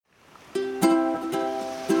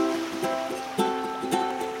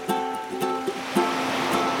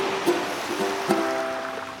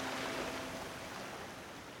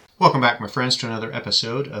Welcome back, my friends, to another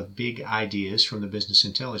episode of Big Ideas from the Business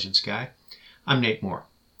Intelligence Guy. I'm Nate Moore.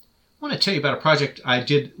 I want to tell you about a project I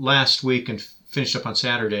did last week and finished up on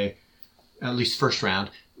Saturday, at least the first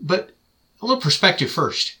round. But a little perspective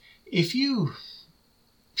first. If you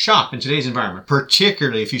shop in today's environment,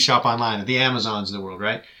 particularly if you shop online at the Amazons of the world,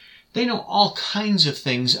 right? They know all kinds of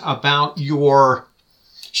things about your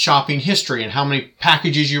shopping history and how many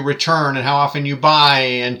packages you return and how often you buy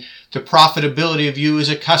and the profitability of you as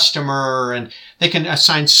a customer. And they can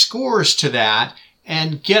assign scores to that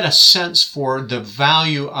and get a sense for the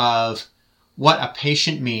value of what a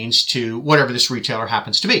patient means to whatever this retailer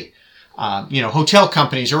happens to be. Hotel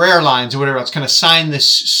companies or airlines or whatever else can assign this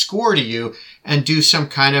score to you and do some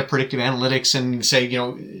kind of predictive analytics and say,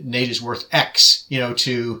 Nate is worth X,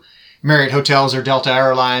 to Marriott Hotels or Delta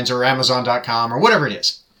Airlines or Amazon.com or whatever it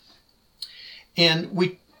is. And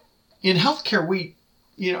in healthcare,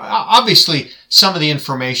 obviously some of the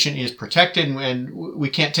information is protected and we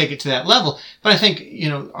can't take it to that level. But I think,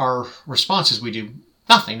 our response is we do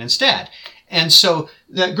nothing instead. And so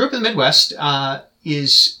that group in the Midwest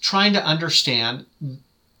is trying to understand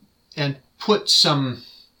and put some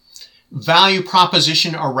value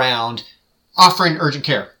proposition around offering urgent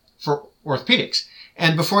care for orthopedics.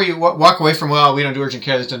 And before you walk away from, well, we don't do urgent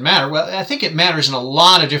care, this doesn't matter. Well, I think it matters in a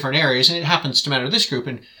lot of different areas, and it happens to matter to this group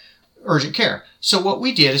in urgent care. So what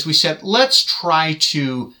we did is we said, let's try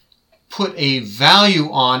to put a value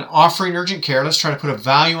on offering urgent care. Let's try to put a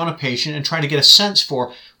value on a patient and try to get a sense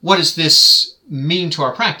for what does this mean to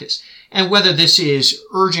our practice. And whether this is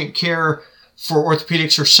urgent care for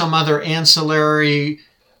orthopedics or some other ancillary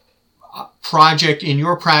project in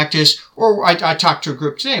your practice, or I talked to a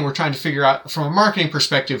group today and we're trying to figure out from a marketing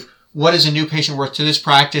perspective, what is a new patient worth to this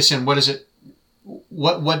practice and what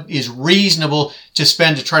is reasonable to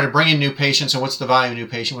spend to try to bring in new patients and what's the value of a new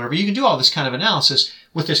patient, whatever. You can do all this kind of analysis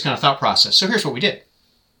with this kind of thought process. So here's what we did.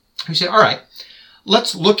 We said, all right,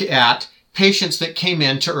 let's look at patients that came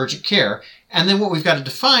into urgent care. And then what we've got to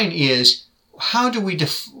define is how do we,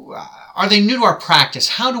 are they new to our practice?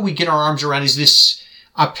 How do we get our arms around, is this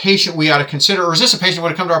a patient we ought to consider, or is this a patient who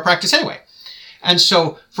would come to our practice anyway? And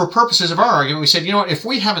so for purposes of our argument, we said, if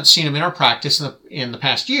we haven't seen them in our practice in the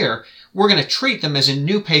past year, we're going to treat them as a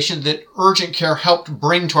new patient that urgent care helped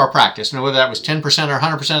bring to our practice. Now, whether that was 10% or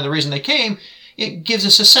 100% of the reason they came, it gives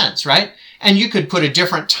us a sense, right? And you could put a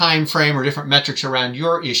different time frame or different metrics around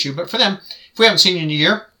your issue. But for them, if we haven't seen you in a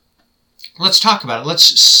year, let's talk about it.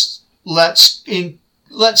 Let's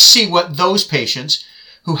see what those patients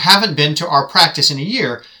who haven't been to our practice in a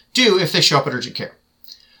year do if they show up at urgent care.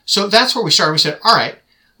 So that's where we started. We said, all right,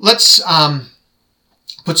 let's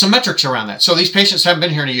put some metrics around that. So these patients haven't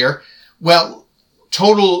been here in a year. Well,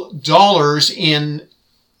 total dollars in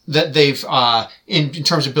that they've in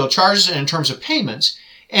terms of bill charges and in terms of payments.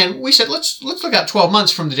 And we said, let's look at 12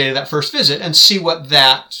 months from the date of that first visit and see what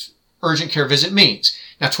that urgent care visit means.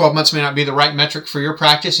 Now, 12 months may not be the right metric for your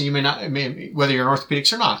practice, and you may not, whether you're in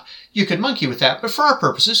orthopedics or not. You could monkey with that. But for our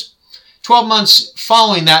purposes, 12 months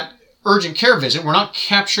following that urgent care visit, we're not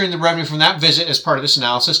capturing the revenue from that visit as part of this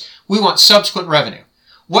analysis. We want subsequent revenue.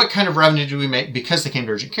 What kind of revenue do we make because they came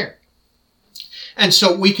to urgent care? And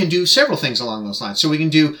so we can do several things along those lines. So we can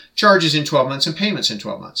do charges in 12 months and payments in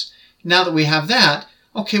 12 months. Now that we have that,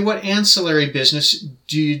 okay, what ancillary business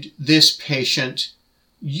did this patient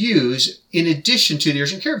use in addition to the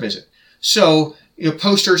urgent care visit? So,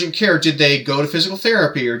 post-urgent care, did they go to physical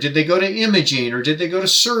therapy or did they go to imaging or did they go to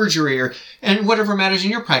surgery and whatever matters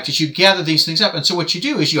in your practice? You gather these things up. And so what you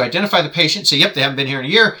do is you identify the patient, say, yep, they haven't been here in a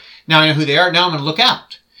year. Now I know who they are. Now I'm going to look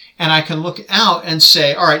out. And I can look out and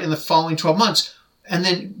say, all right, in the following 12 months, and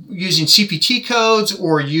then using CPT codes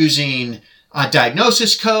or using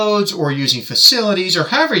diagnosis codes or using facilities or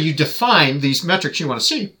however you define these metrics you want to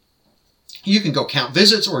see, you can go count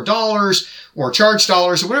visits or dollars or charge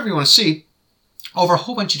dollars or whatever you want to see over a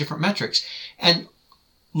whole bunch of different metrics and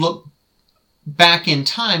look back in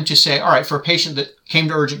time to say, all right, for a patient that came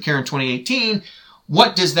to urgent care in 2018,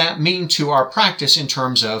 what does that mean to our practice in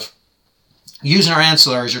terms of using our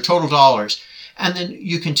ancillaries or total dollars? And then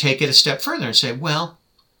you can take it a step further and say, well,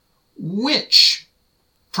 which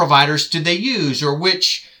providers did they use or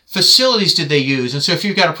which facilities did they use? And so if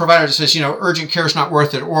you've got a provider that says, urgent care is not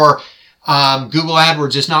worth it, or Google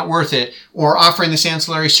AdWords is not worth it, or offering this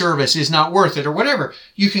ancillary service is not worth it, or whatever,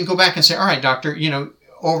 you can go back and say, all right, doctor,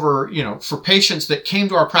 for patients that came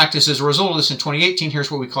to our practice as a result of this in 2018, here's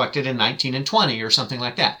what we collected in 19 and 20 or something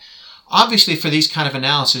like that. Obviously, for these kind of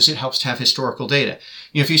analysis, it helps to have historical data.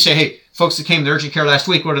 If you say, hey, folks that came to urgent care last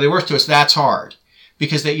week, what are they worth to us? That's hard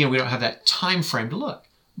because we don't have that time frame to look.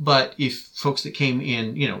 But if folks that came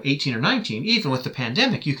in, 18 or 19, even with the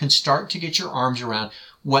pandemic, you can start to get your arms around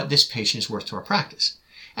what this patient is worth to our practice.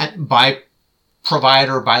 And by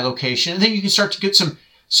provider, by location, and then you can start to get some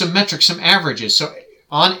metrics, some averages. So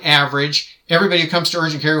on average, everybody who comes to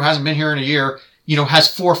urgent care who hasn't been here in a year,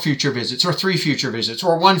 has 4 future visits or 3 future visits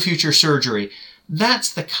or 1 future surgery.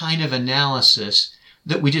 That's the kind of analysis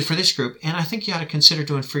that we did for this group. And I think you ought to consider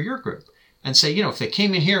doing for your group and say, if they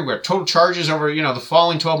came in here where total charges over, the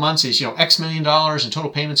following 12 months is, X million dollars and total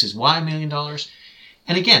payments is Y million dollars.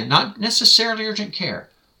 And again, not necessarily urgent care.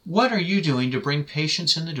 What are you doing to bring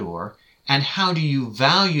patients in the door, and how do you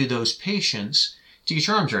value those patients to get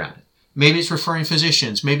your arms around it? Maybe it's referring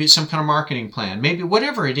physicians. Maybe it's some kind of marketing plan. Maybe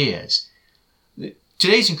whatever it is.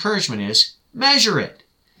 Today's encouragement is measure it.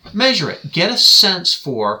 Measure it. Get a sense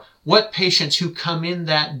for what patients who come in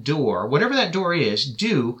that door, whatever that door is,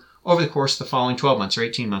 do over the course of the following 12 months or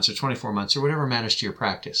 18 months or 24 months or whatever matters to your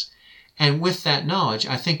practice. And with that knowledge,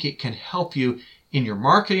 I think it can help you in your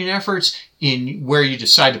marketing efforts, in where you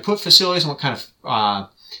decide to put facilities and what kind of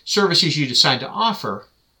services you decide to offer,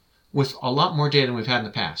 with a lot more data than we've had in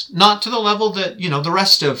the past. Not to the level that, the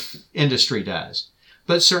rest of industry does,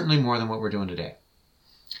 but certainly more than what we're doing today.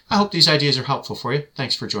 I hope these ideas are helpful for you.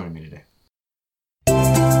 Thanks for joining me today.